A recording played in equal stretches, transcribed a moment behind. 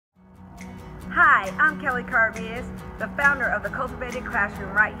Hi, I'm Kelly Carvias, the founder of the Cultivated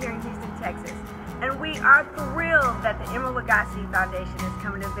Classroom right here in Houston, Texas. And we are thrilled that the Emeril Lagasse Foundation is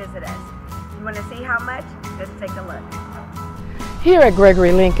coming to visit us. You want to see how much? Let's take a look. Here at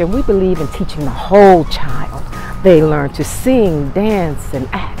Gregory Lincoln, we believe in teaching the whole child. They learn to sing, dance, and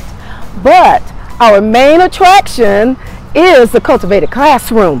act. But our main attraction is the Cultivated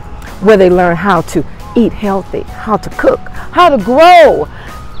Classroom, where they learn how to eat healthy, how to cook, how to grow.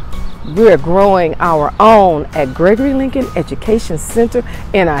 We're growing our own at Gregory Lincoln Education Center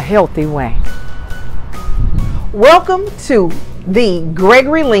in a healthy way. Welcome to the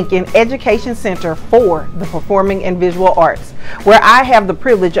Gregory Lincoln Education Center for the Performing and Visual Arts, where I have the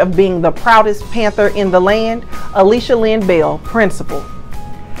privilege of being the proudest Panther in the land, Alicia Lynn Bell, principal.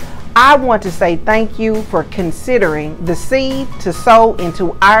 I want to say thank you for considering the seed to sow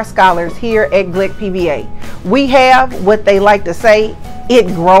into our scholars here at GLEC PVA. We have what they like to say, it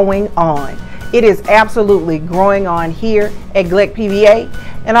growing on. It is absolutely growing on here at GLEC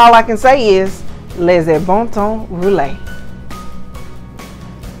PVA, and all I can say is, les bon temps roulés.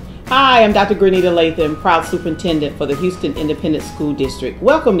 Hi, I'm Dr. Grenita Latham, proud superintendent for the Houston Independent School District.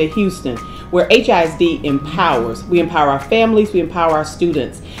 Welcome to Houston, where HISD empowers. We empower our families, we empower our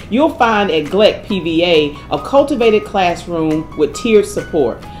students. You'll find at GLEC PVA a cultivated classroom with tiered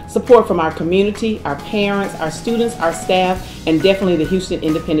support. Support from our community, our parents, our students, our staff, and definitely the Houston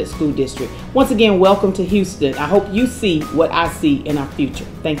Independent School District. Once again, welcome to Houston. I hope you see what I see in our future.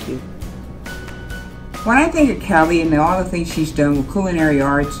 Thank you. When I think of Kelly and all the things she's done with culinary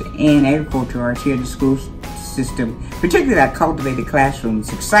arts and agricultural arts here in the school system, particularly that cultivated classroom, it's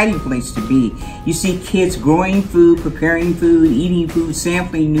an exciting place to be. You see kids growing food, preparing food, eating food,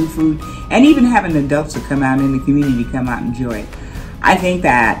 sampling new food, and even having adults that come out in the community come out and enjoy it. I think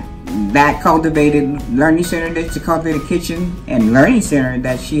that cultivated learning center, that's the cultivated kitchen and learning center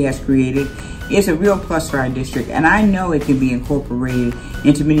that she has created, is a real plus for our district, and I know it can be incorporated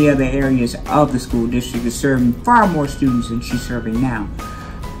into many other areas of the school district to serve far more students than she's serving now.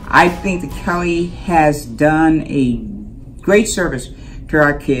 I think that Kelly has done a great service to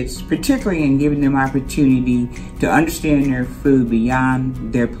our kids, particularly in giving them opportunity to understand their food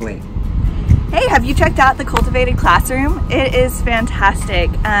beyond their plate. Hey, have you checked out the Cultivated Classroom? It is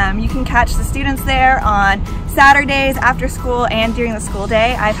fantastic. You can catch the students there on Saturdays after school and during the school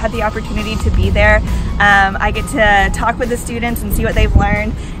day. I've had the opportunity to be there. I get to talk with the students and see what they've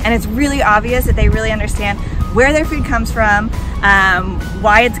learned, and it's really obvious that they really understand where their food comes from,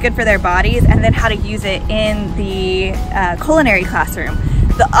 why it's good for their bodies, and then how to use it in the culinary classroom.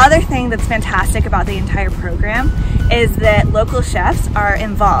 The other thing that's fantastic about the entire program is that local chefs are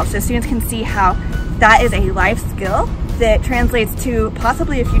involved, so students can see how that is a life skill that translates to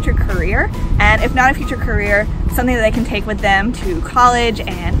possibly a future career, and if not a future career, something that they can take with them to college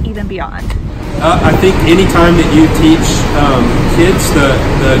and even beyond. I think anytime that you teach kids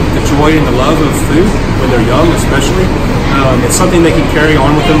the joy and the love of food when they're young especially, it's something they can carry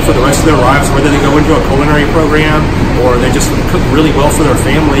on with them for the rest of their lives, whether they go into a culinary program or they just cook really well for their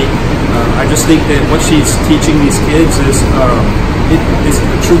family. I just think that what she's teaching these kids is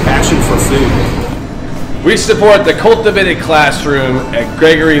a true passion for food. We support the Cultivated Classroom at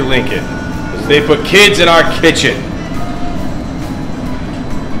Gregory Lincoln as they put kids in our kitchen.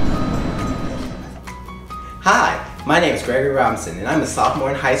 Hi, my name is Gregory Robinson, and I'm a sophomore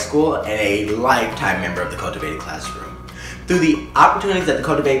in high school and a lifetime member of the Cultivated Classroom. Through the opportunities that the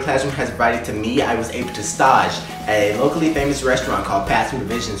Cultivated Classroom has provided to me, I was able to stage at a locally famous restaurant called Past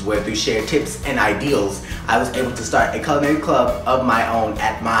Revisions, where through shared tips and ideals, I was able to start a culinary club of my own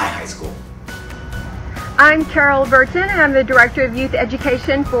at my high school. I'm Carol Burton, and I'm the Director of Youth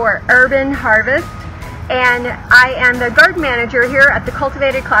Education for Urban Harvest, and I am the garden manager here at the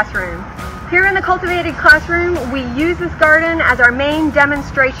Cultivated Classroom. Here in the Cultivated Classroom, we use this garden as our main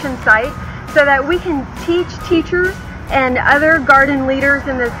demonstration site so that we can teach teachers and other garden leaders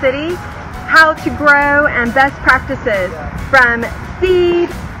in the city how to grow and best practices, from seed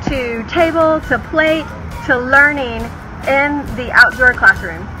to table to plate to learning in the outdoor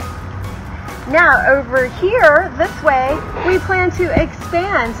classroom. Now over here, this way, we plan to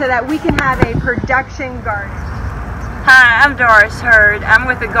expand so that we can have a production garden. Hi, I'm Doris Hurd. I'm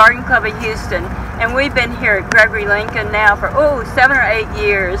with the Garden Club of Houston, and we've been here at Gregory Lincoln now for 7 or 8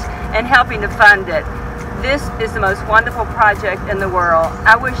 years and helping to fund it. This is the most wonderful project in the world.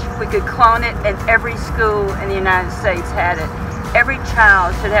 I wish we could clone it and every school in the United States had it. Every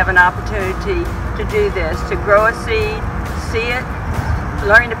child should have an opportunity to do this, to grow a seed, see it,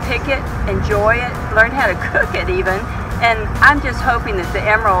 learn to pick it, enjoy it, learn how to cook it even. And I'm just hoping that the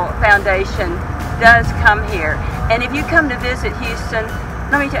Emeril Foundation does come here. And if you come to visit Houston,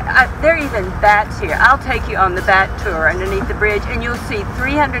 Let me tell you, there are even bats here. I'll take you on the bat tour underneath the bridge, and you'll see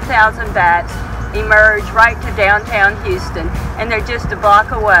 300,000 bats emerge right to downtown Houston, and they're just a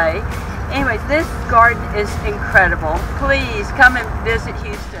block away. Anyways, this garden is incredible. Please come and visit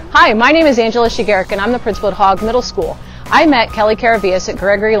Houston. Hi, my name is Angela Shigerik, and I'm the principal at Hogg Middle School. I met Kelly Caravias at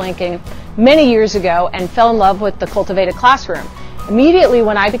Gregory Lincoln many years ago and fell in love with the cultivated classroom. Immediately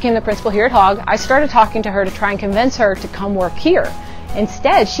when I became the principal here at Hogg, I started talking to her to try and convince her to come work here.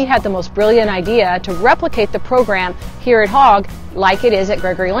 Instead, she had the most brilliant idea to replicate the program here at Hogg like it is at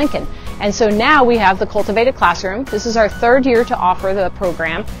Gregory Lincoln. And so now we have the cultivated classroom. This is our third year to offer the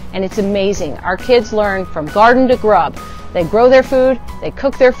program, and it's amazing. Our kids learn from garden to grub. They grow their food, they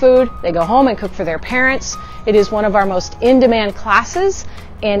cook their food, they go home and cook for their parents. It is one of our most in-demand classes,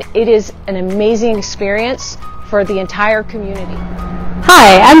 and it is an amazing experience for the entire community.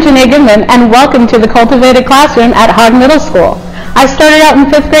 Hi, I'm Janae Goodman, and welcome to the Cultivated Classroom at Hogg Middle School. I started out in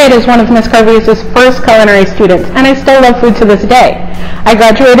 5th grade as one of Ms. Caravias' first culinary students, and I still love food to this day. I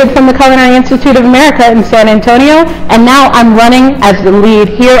graduated from the Culinary Institute of America in San Antonio, and now I'm running as the lead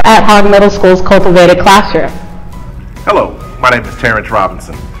here at Hogg Middle School's Cultivated Classroom. Hello, my name is Terrence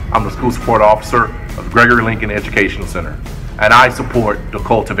Robinson. I'm the school support officer of Gregory Lincoln Educational Center, and I support the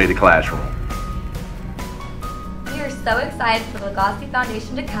Cultivated Classroom. We are so excited for the Lagasse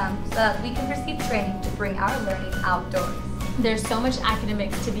Foundation to come so that we can receive training to bring our learning outdoors. There's so much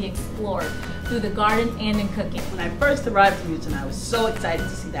academics to be explored through the garden and in cooking. When I first arrived in Houston, I was so excited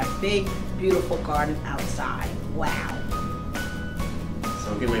to see that big, beautiful garden outside. Wow.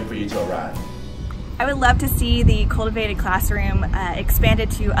 So we're waiting for you to arrive. I would love to see the cultivated classroom expanded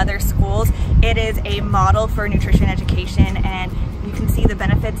to other schools. It is a model for nutrition education, and you can see the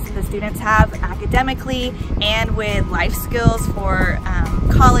benefits the students have academically and with life skills for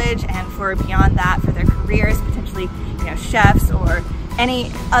college and for beyond that for their careers, potentially chefs or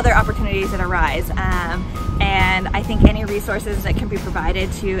any other opportunities that arise. And I think any resources that can be provided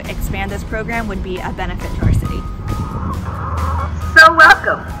to expand this program would be a benefit to our city. So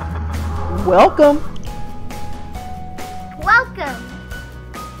welcome. Welcome. Welcome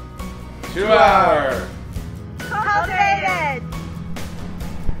to our Cultivated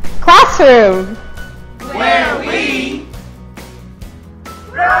Classroom, where we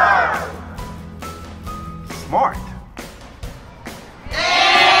grow Smart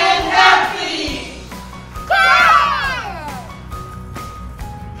and happy.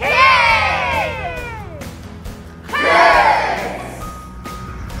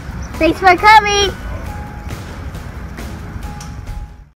 Thanks for coming.